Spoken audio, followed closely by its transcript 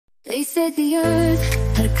They said the earth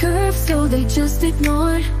had a curve, so they just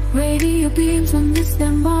ignored. Radio beams will miss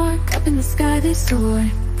their mark. Up in the sky they soared.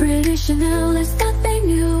 British analysts thought they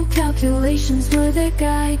knew. Calculations were their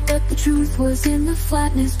guide, but the truth was in the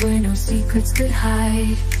flatness where no secrets could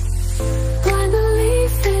hide. Blind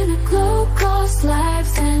belief in a globe cost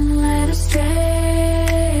lives and led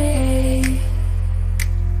astray.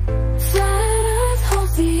 Flat earth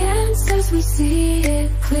holds the answers, we see it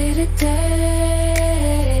clear today.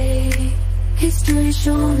 History's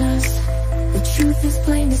shown us the truth is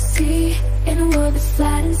plain to see. In a world that's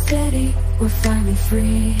flat and steady, we're finally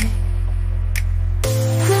free.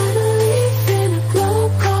 Blind belief in a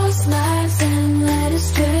globe cost lives and led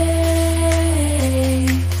astray.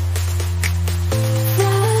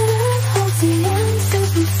 Flat earth holds the answers,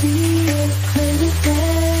 we see it clear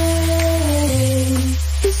today.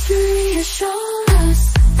 History has shown us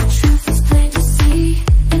the truth is plain to see.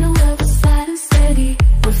 In a world that's flat and steady,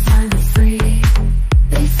 we're finally free.